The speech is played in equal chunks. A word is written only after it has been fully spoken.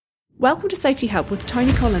Welcome to Safety Hub with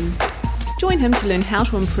Tony Collins. Join him to learn how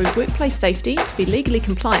to improve workplace safety to be legally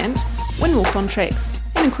compliant, win more contracts,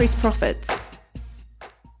 and increase profits.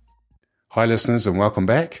 Hi listeners, and welcome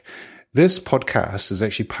back. This podcast is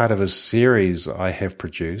actually part of a series I have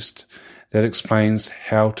produced that explains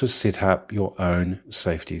how to set up your own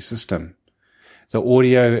safety system. The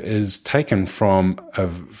audio is taken from a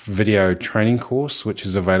video training course which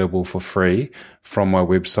is available for free from my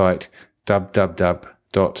website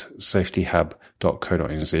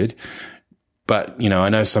www.safetyhub.co.nz. But, I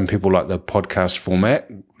know some people like the podcast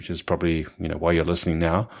format, which is probably, why you're listening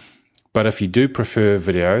now. But if you do prefer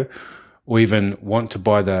video or even want to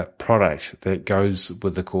buy the product that goes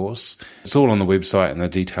with the course, it's all on the website and the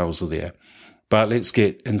details are there. But let's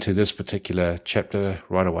get into this particular chapter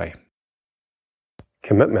right away.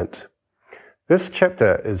 Commitment. This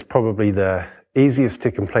chapter is probably the easiest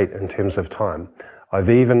to complete in terms of time. I've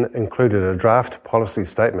even included a draft policy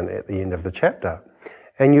statement at the end of the chapter.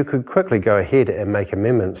 And you could quickly go ahead and make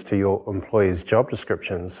amendments to your employees' job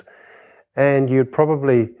descriptions, and you'd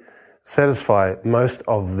probably satisfy most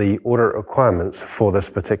of the audit requirements for this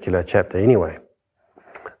particular chapter anyway.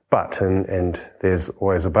 But, and there's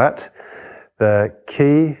always a but, the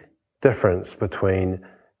key difference between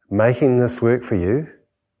making this work for you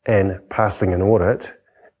and passing an audit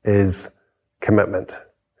is commitment.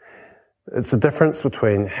 It's the difference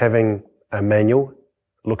between having a manual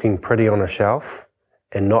looking pretty on a shelf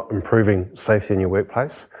and not improving safety in your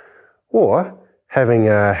workplace, or having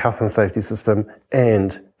a health and safety system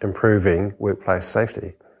and improving workplace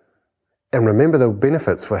safety. And remember the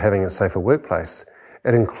benefits for having a safer workplace.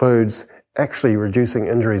 It includes actually reducing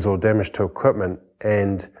injuries or damage to equipment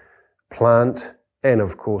and plant, and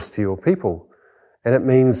of course to your people. And it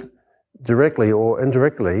means directly or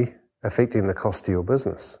indirectly affecting the cost to your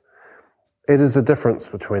business. It is the difference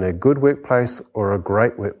between a good workplace or a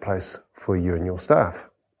great workplace for you and your staff.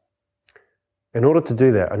 In order to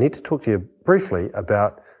do that, I need to talk to you briefly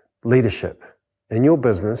about leadership in your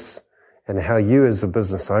business and how you as a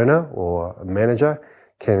business owner or a manager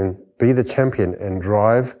can be the champion and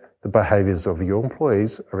drive the behaviours of your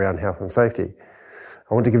employees around health and safety.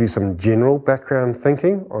 I want to give you some general background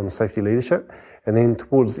thinking on safety leadership, and then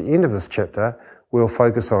towards the end of this chapter, we'll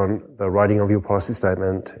focus on the writing of your policy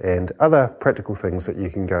statement and other practical things that you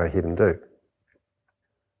can go ahead and do.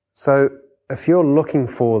 So, if you're looking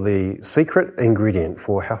for the secret ingredient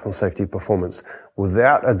for health and safety performance,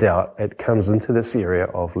 without a doubt, it comes into this area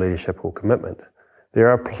of leadership or commitment. There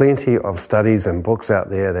are plenty of studies and books out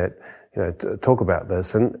there that talk about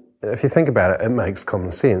this, and if you think about it, it makes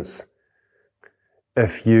common sense.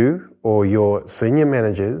 If you or your senior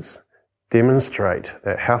managers demonstrate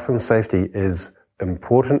that health and safety is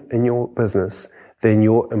important in your business, then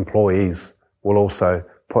your employees will also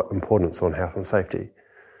put importance on health and safety.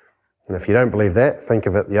 And if you don't believe that, think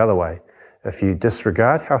of it the other way. If you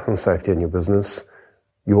disregard health and safety in your business,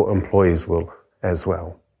 your employees will as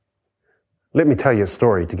well. Let me tell you a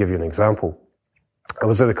story to give you an example. I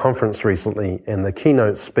was at a conference recently and the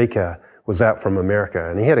keynote speaker was out from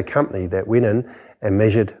America, and he had a company that went in and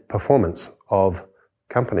measured performance of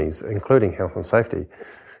companies, including health and safety.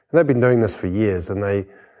 And they've been doing this for years, and they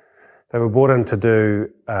were brought in to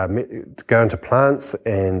go into plants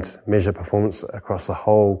and measure performance across a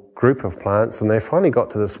whole group of plants. And they finally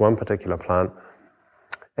got to this one particular plant,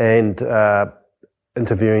 and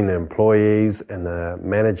interviewing the employees and the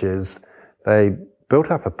managers, they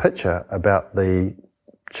built up a picture about the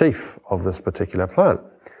chief of this particular plant.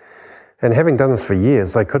 And having done this for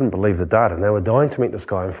years, they couldn't believe the data, and they were dying to meet this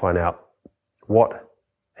guy and find out what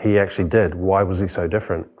he actually did. Why was he so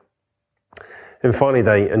different? And finally,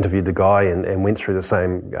 they interviewed the guy and went through the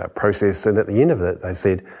same process. And at the end of it, they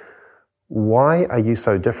said, "Why are you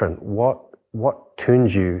so different? What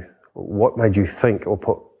turned you? What made you think or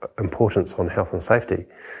put importance on health and safety?"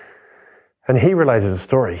 And he related a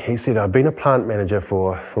story. He said, "I've been a plant manager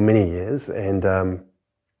for many years, and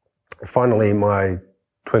finally, my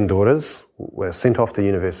twin daughters were sent off to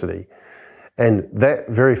university. And that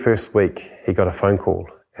very first week, he got a phone call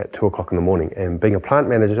at 2:00 in the morning. And being a plant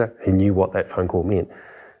manager, he knew what that phone call meant.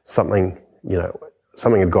 Something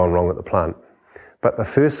had gone wrong at the plant. But the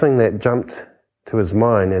first thing that jumped to his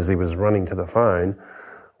mind as he was running to the phone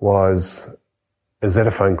was, is that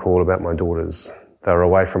a phone call about my daughters? They were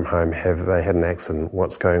away from home. Have they had an accident?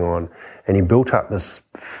 What's going on?" And he built up this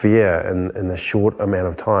fear in the short amount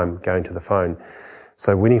of time going to the phone.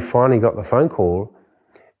 So when he finally got the phone call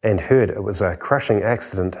and heard it was a crushing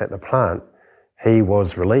accident at the plant, he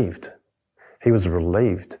was relieved. He was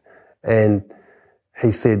relieved. And he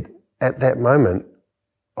said, at that moment,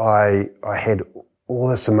 I had all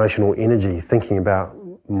this emotional energy thinking about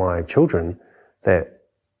my children that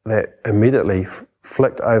immediately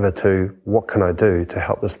flicked over to what can I do to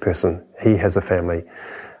help this person. He has a family,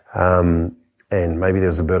 and maybe there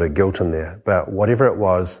was a bit of guilt in there, but whatever it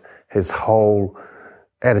was, his whole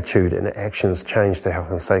attitude and actions changed to health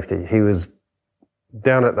and safety. He was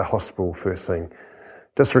down at the hospital first thing,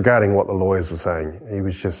 disregarding what the lawyers were saying. He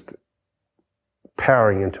was just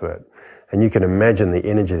powering into it. And you can imagine the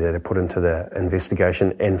energy that it put into the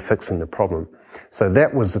investigation and fixing the problem. So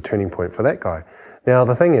that was the turning point for that guy. Now,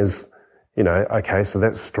 the thing is, okay, so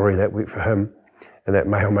that's a story that worked for him, and that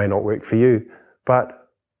may or may not work for you. But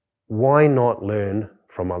why not learn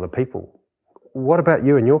from other people? What about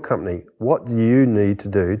you and your company? What do you need to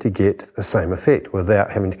do to get the same effect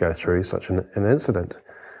without having to go through such an incident?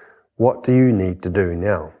 What do you need to do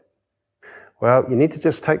now? Well, you need to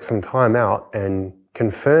just take some time out and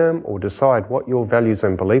confirm or decide what your values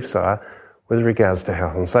and beliefs are with regards to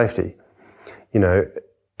health and safety.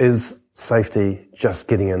 Is safety just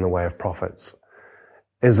getting in the way of profits?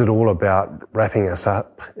 Is it all about wrapping us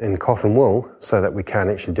up in cotton wool so that we can't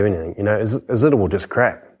actually do anything? Is it all just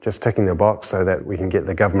crap, just ticking the box so that we can get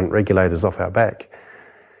the government regulators off our back?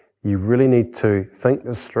 You really need to think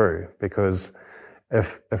this through, because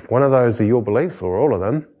if one of those are your beliefs, or all of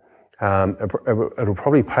them, it'll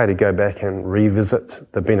probably pay to go back and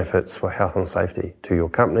revisit the benefits for health and safety to your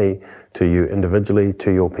company, to you individually,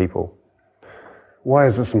 to your people. Why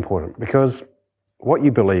is this important? Because what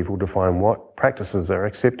you believe will define what practices are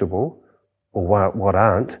acceptable or what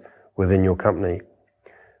aren't within your company.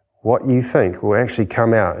 What you think will actually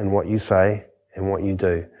come out in what you say and what you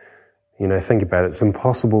do. Think about it. It's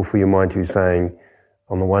impossible for your mind to be saying,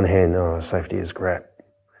 on the one hand, safety is crap,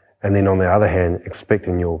 and then on the other hand,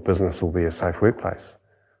 expecting your business will be a safe workplace.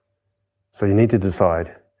 So you need to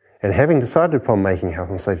decide. And having decided upon making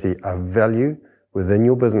health and safety a value within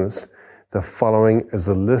your business, the following is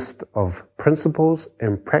a list of principles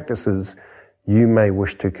and practices you may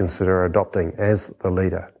wish to consider adopting as the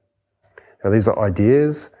leader. Now, these are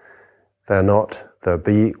ideas. They're not the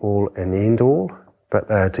be-all and end-all, but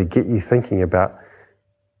they are to get you thinking about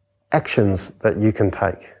actions that you can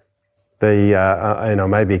take. And I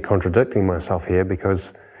may be contradicting myself here,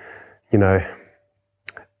 because, it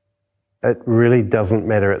really doesn't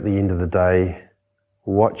matter at the end of the day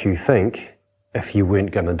what you think if you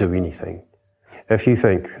weren't going to do anything. If you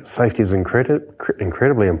think safety is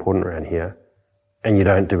incredibly important around here and you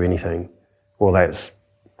don't do anything, well, it's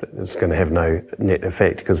going to have no net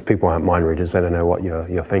effect, because people aren't mind readers. They don't know what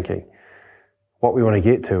you're thinking. What we want to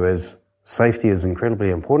get to is safety is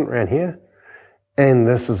incredibly important around here, and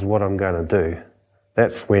this is what I'm going to do.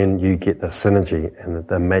 That's when you get the synergy and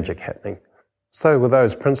the magic happening. So with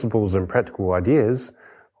those principles and practical ideas,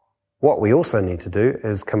 what we also need to do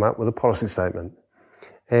is come up with a policy statement.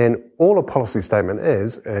 And all a policy statement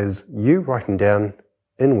is you writing down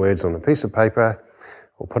in words on a piece of paper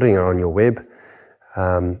or putting it on your web,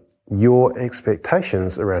 your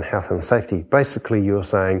expectations around health and safety. Basically, you're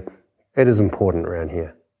saying it is important around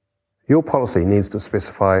here. Your policy needs to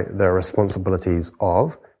specify the responsibilities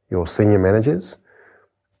of your senior managers,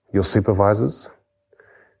 your supervisors,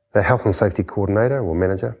 the health and safety coordinator or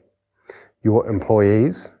manager, your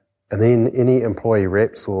employees, and then any employee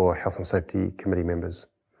reps or health and safety committee members.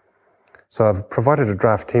 So I've provided a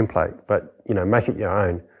draft template, but make it your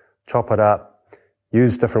own. Chop it up,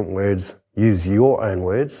 use different words, use your own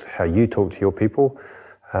words, how you talk to your people,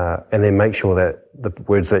 and then make sure that the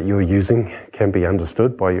words that you're using can be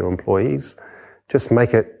understood by your employees. Just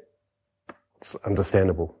make it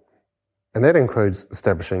understandable. And that includes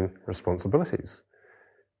establishing responsibilities.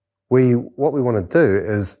 What we want to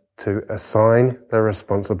do is to assign the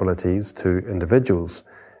responsibilities to individuals,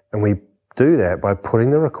 and we do that by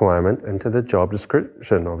putting the requirement into the job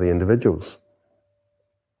description of the individuals.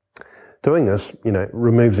 Doing this,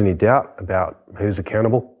 removes any doubt about who's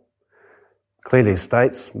accountable, clearly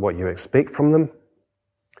states what you expect from them,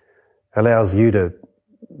 allows you to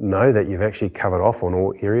know that you've actually covered off on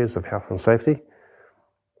all areas of health and safety,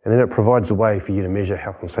 and then it provides a way for you to measure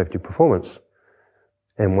health and safety performance.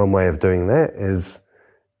 And one way of doing that is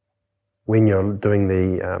when you're doing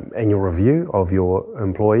the annual review of your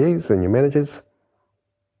employees and your managers,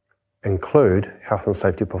 include health and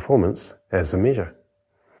safety performance as a measure.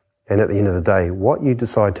 And at the end of the day, what you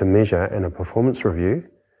decide to measure in a performance review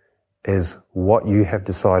is what you have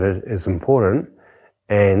decided is important,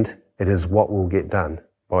 and it is what will get done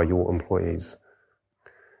by your employees.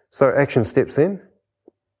 So action steps in.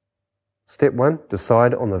 Step 1,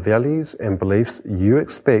 decide on the values and beliefs you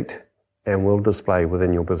expect and will display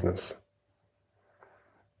within your business.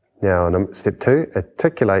 Now, step 2,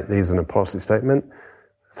 articulate these in a policy statement.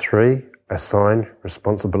 3, assign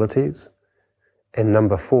responsibilities. And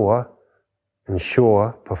number 4,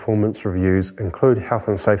 ensure performance reviews include health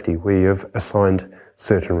and safety where you've assigned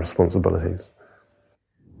certain responsibilities.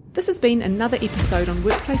 This has been another episode on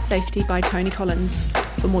workplace safety by Tony Collins.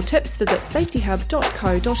 For more tips, visit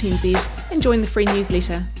safetyhub.co.nz and join the free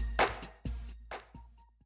newsletter.